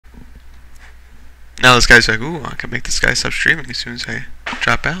Now this guy's like, ooh, I can make this guy stop streaming as soon as I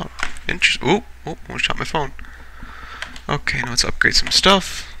drop out. Interesting. Ooh, almost shot my phone. Okay, now let's upgrade some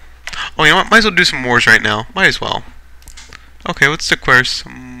stuff. Oh, you know what? Might as well do some wars right now. Might as well. Okay, let's declare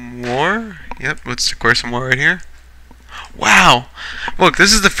some war. Yep, let's declare some war right here. Wow! Look,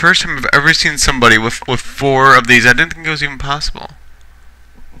 this is the first time I've ever seen somebody with 4 of these. I didn't think it was even possible.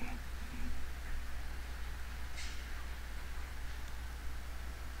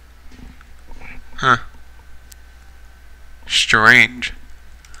 Huh. Strange.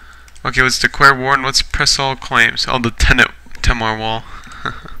 Okay, let's declare war and let's press all claims. Oh, the Temor wall.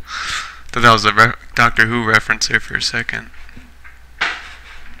 Thought that was a Doctor Who reference there for a second.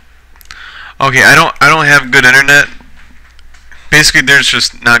 Okay, I don't have good internet. Basically, there's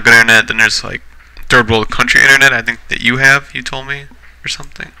just not good internet. Then there's like third world country internet. I think that you have. You told me or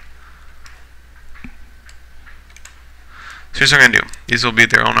something. So here's what I'm gonna do. These will be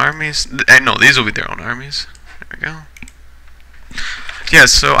their own armies. No, these will be their own armies. There we go. Yeah,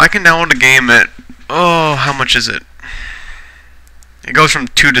 so I can download a game at, oh, how much is it? It goes from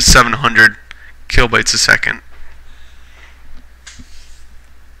 2 to 700 kilobytes a second.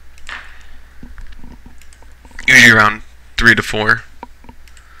 Usually around 3 to 4.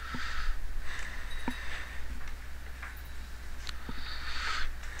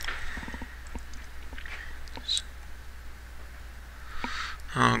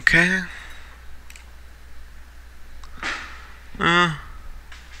 Okay.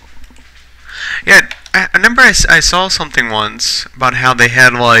 Yeah, I remember I saw something once about how they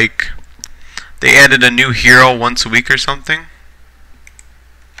had like they added a new hero once a week or something.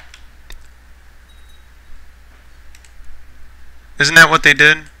 Isn't that what they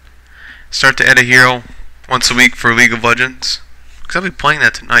did? Start to add a hero once a week for League of Legends? Because I'll be playing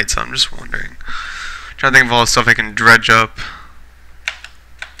that tonight, so I'm just wondering. Trying to think of all the stuff I can dredge up.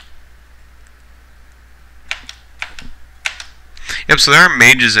 Yep, so there are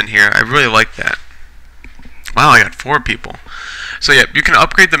mages in here. I really like that. Wow, I got 4 people. So yep, you can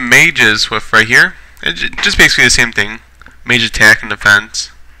upgrade the mages with right here. It's just basically the same thing. Mage attack and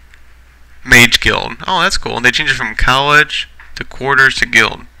defense. Mage guild. Oh, that's cool. They changed it from college to quarters to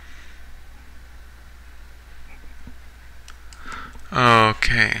guild.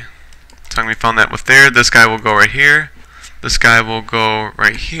 Okay. So we found that with there. This guy will go right here. This guy will go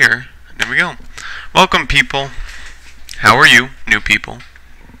right here. And there we go. Welcome, people. How are you, new people?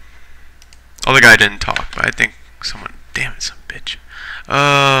 Oh, the guy didn't talk, but I think someone... Damn it, some bitch.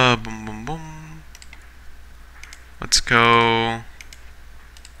 Boom, boom, boom. Let's go...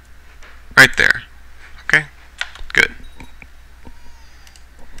 right there. Okay? Good.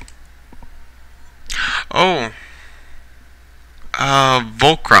 Oh.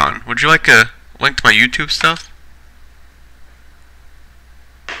 Volcron. Would you like a link to my YouTube stuff?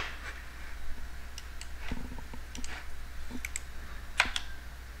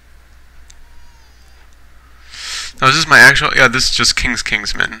 Oh, is this my actual... Yeah, this is just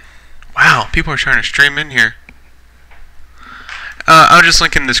Kingsman. Wow, people are trying to stream in here. I'll just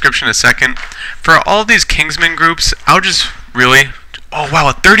link in the description in a second. For all these Kingsman groups, I'll just really... Oh, wow,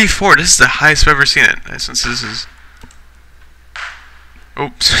 a 34. This is the highest I've ever seen it. Since this is...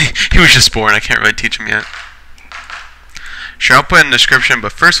 Oops, he was just born. I can't really teach him yet. Sure, I'll put it in the description,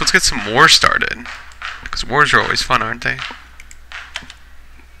 but first let's get some wars started. Because wars are always fun, aren't they?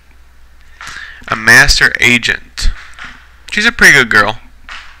 A master agent. She's a pretty good girl.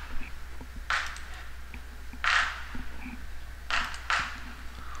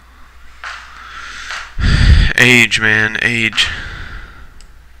 Age, man, age.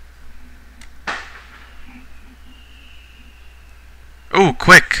 Oh,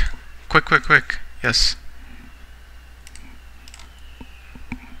 quick. Quick. Yes.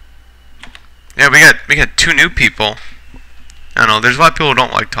 Yeah, we got 2 new people. I don't know, there's a lot of people who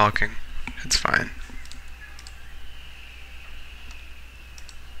don't like talking. It's fine.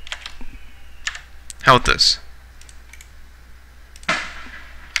 How about this?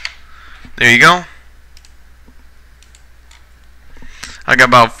 There you go. I got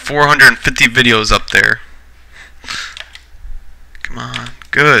about 450 videos up there. Come on.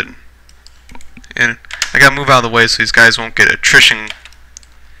 Good. And I gotta move out of the way so these guys won't get attrition.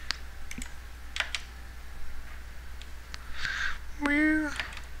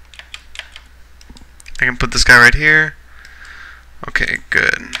 I can put this guy right here. Okay,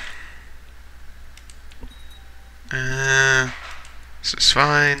 good. This is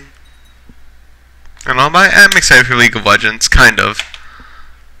fine. I don't know, I'm excited for League of Legends, kind of.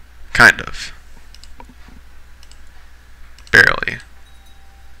 Barely.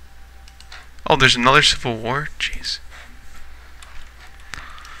 Oh, there's another civil war? Jeez.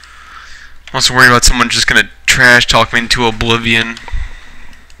 I'm also worried about someone just gonna trash talk me into oblivion.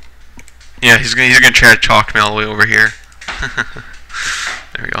 Yeah, he's gonna trash talk me all the way over here.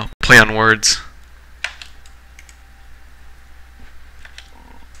 There we go. Play on words.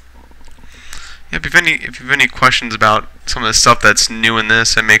 Yep, if you have any questions about some of the stuff that's new in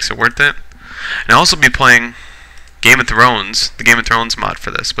this and makes it worth it, and I'll also be playing Game of Thrones, the Game of Thrones mod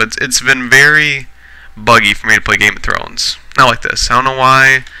for this, but it's been very buggy for me to play Game of Thrones. Not like this. I don't know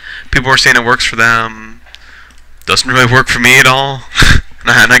why people are saying it works for them. Doesn't really work for me at all.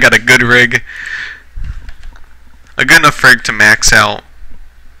 And I got a good rig, a good enough rig to max out.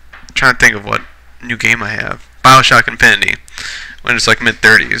 I'm trying to think of what new game I have. BioShock Infinity, when it's like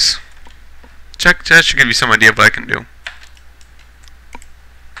mid-30s. That should give you some idea of what I can do.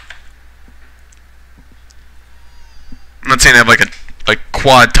 I'm not saying I have like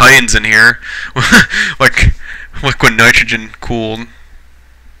quad titans in here, like liquid nitrogen cooled.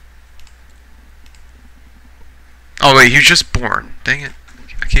 Oh wait, he's just born. Dang it!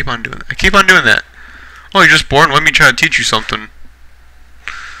 I keep on doing that. Oh, you're just born. Let me try to teach you something.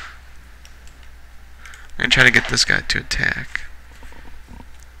 I'm gonna try to get this guy to attack.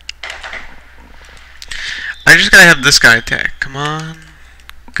 I just gotta have this guy attack. Come on.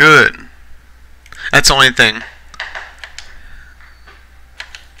 Good. That's the only thing.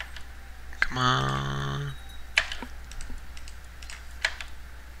 Come on.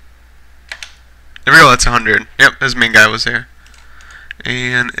 There we go, that's 100. Yep, his main guy was there.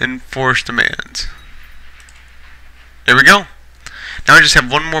 And enforce demands. There we go. Now I just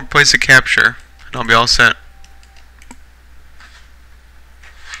have one more place to capture, and I'll be all set.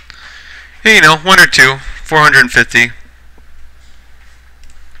 Yeah, you know, one or two. 450.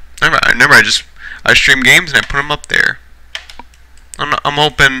 Remember, I stream games and I put them up there. I'm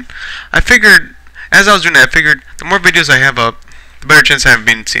hoping. I figured as I was doing that, I figured the more videos I have up, the better chance I have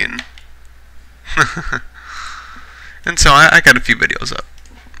being seen. And so I got a few videos up.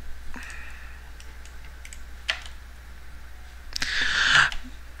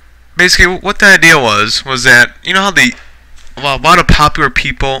 Basically, what the idea was that, you know how a lot of popular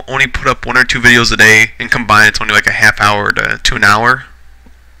people only put up 1 or 2 videos a day, and combined it's only like a half hour to an hour?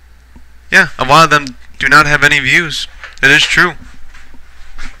 Yeah, a lot of them do not have any views. It is true.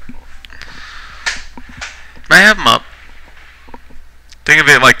 I have them up. Think of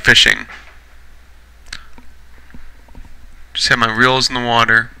it like fishing. Just have my reels in the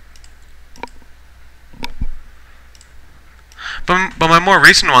water. But my more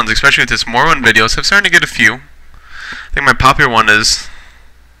recent ones, especially with this Morrowind videos, have started to get a few. I think my popular one is...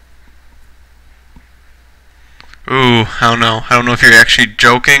 Ooh, I don't know. I don't know if you're actually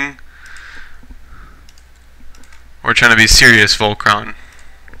joking or trying to be serious, Volcron,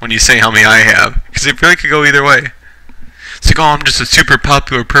 when you say how many I have. Because it really could go either way. It's like, oh, I'm just a super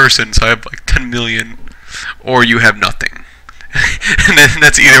popular person, so I have like 10 million. Or you have nothing. And then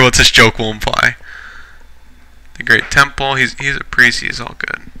that's either what this joke will imply. The Great Temple, he's a priest, he's all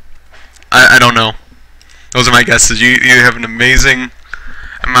good. I don't know. Those are my guesses. You have an amazing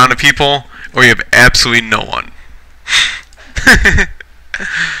amount of people, or you have absolutely no one.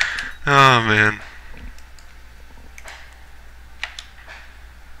 Oh man.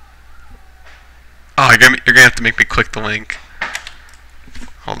 Oh, you're gonna have to make me click the link.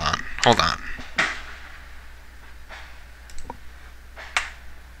 Hold on.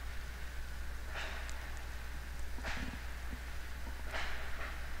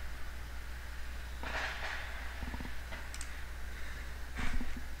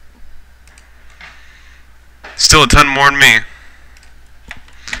 Still a ton more than me.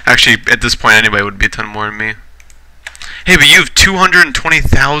 Actually, at this point anyway, it would be a ton more than me. Hey, but you have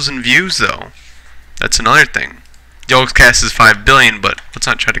 220,000 views, though. That's another thing. The Oakscast is 5 billion, but let's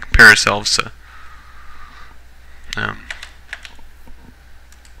not try to compare ourselves to... There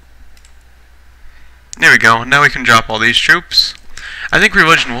we go. Now we can drop all these troops. I think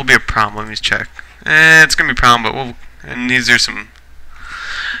religion will be a problem. Let me check. It's going to be a problem, but we'll... And these are some...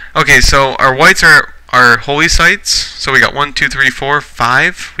 Okay, so our whites are holy sites. So we got 1, 2, 3, 4,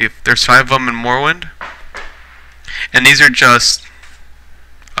 5. There's 5 of them in Morrowind. And these are just...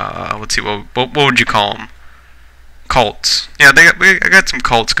 let's see, what would you call them? Cults. Yeah, I got some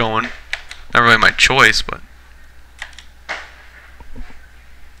cults going. Not really my choice, but...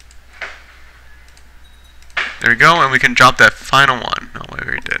 There we go, and we can drop that final one. No, we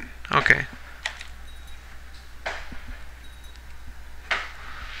already did. Okay.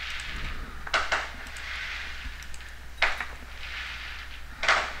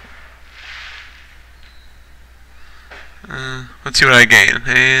 Let's see what I gain,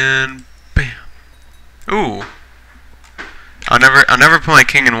 and bam. Ooh. I'll never put my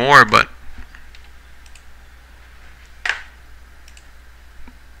king in war, but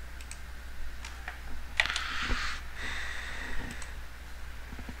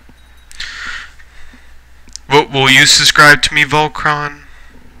Will you subscribe to me, Volcron?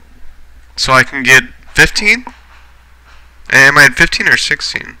 So I can get 15? Am I at 15 or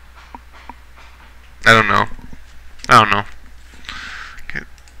 16? I don't know. Okay.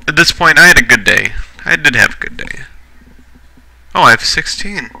 At this point, I had a good day. I did have a good day. Oh, I have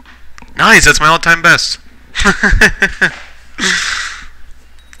 16. Nice, that's my all-time best.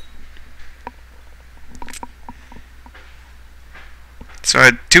 So I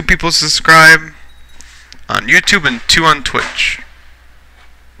had 2 people subscribe on YouTube and 2 on Twitch.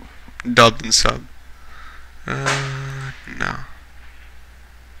 Dubbed and sub. No.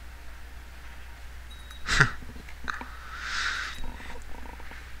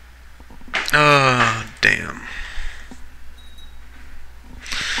 Oh, damn.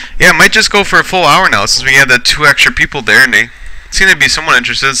 Yeah, I might just go for a full hour now since we have the 2 extra people there and they seem to be somewhat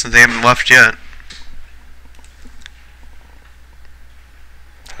interested since they haven't left yet.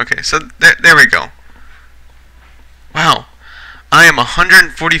 Okay, so there we go. Wow. I am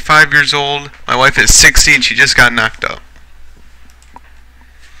 145 years old. My wife is 60 and she just got knocked up.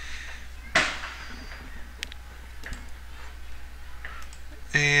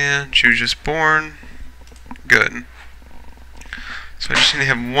 And she was just born. Good. So I just need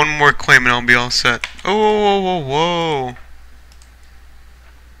to have one more claim and I'll be all set. Oh, whoa, whoa, whoa, whoa.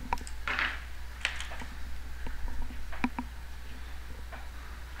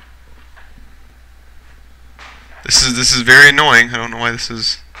 This is very annoying. I don't know why this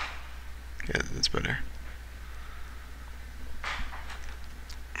is. Yeah, that's better.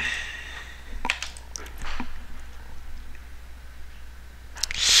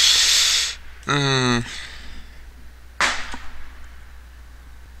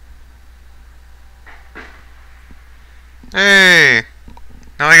 Hey,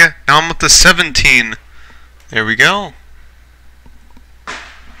 now I'm up to 17. There we go.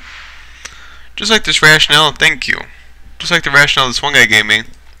 Just like this rationale, thank you. Just like the rationale this one guy gave me.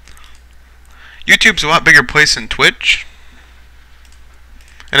 YouTube's a lot bigger place than Twitch.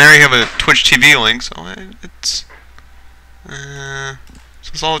 And I already have a Twitch TV link, so it's so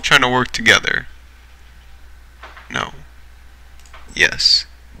it's all trying to work together. No. Yes.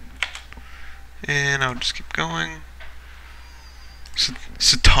 And I'll just keep going.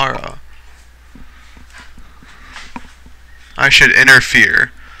 Satara. I should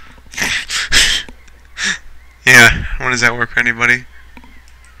interfere. Yeah, when does that work for anybody?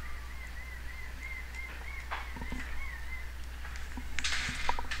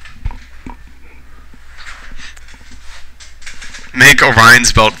 Make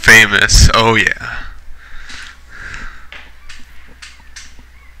Orion's belt famous. Oh yeah.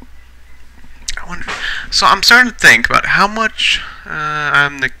 I wonder. So I'm starting to think about how much.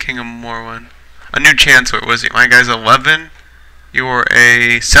 I'm the king of Morrowind. A new chancellor. Was it? My guy's 11. You're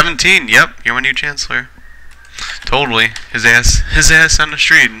a 17. Yep, you're my new chancellor. Totally. His ass on the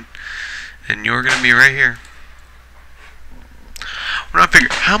street, and you're gonna be right here. We're not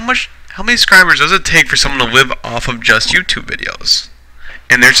figuring how many subscribers does it take for someone to live off of just YouTube videos?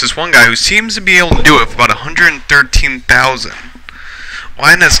 And there's this one guy who seems to be able to do it for about 113,000.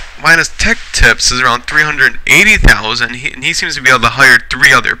 Linus Tech Tips is around 380,000, and he seems to be able to hire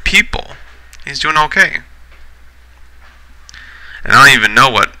 3 other people. He's doing okay. And I don't even know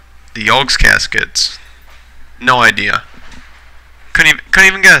what the Yog's cast gets. No idea. Couldn't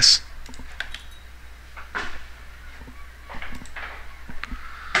even guess.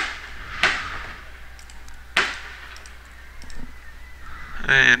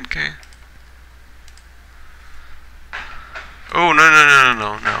 And okay. Oh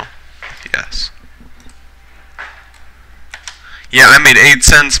no. Yes. Yeah, I made 8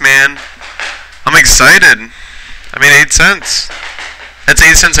 cents, man. I'm excited. I made 8 cents. That's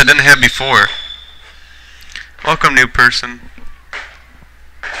 8 cents I didn't have before. Welcome, new person.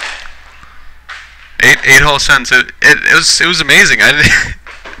 8 whole cents. It was amazing.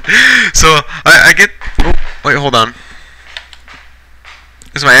 So I get. Oh, wait, hold on.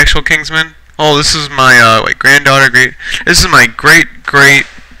 This is my actual Kingsman. Oh, this is my granddaughter. This is my great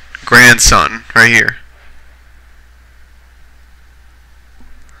grandson right here.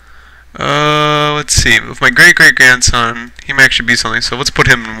 Let's see. With my great grandson, he might actually be something. So let's put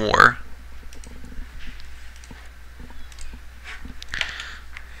him in war.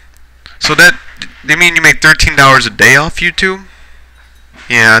 So they mean you make $13 a day off YouTube?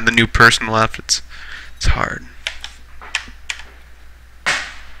 Yeah, the new person left. It's hard.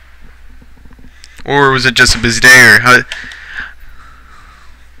 Or was it just a busy day, or how?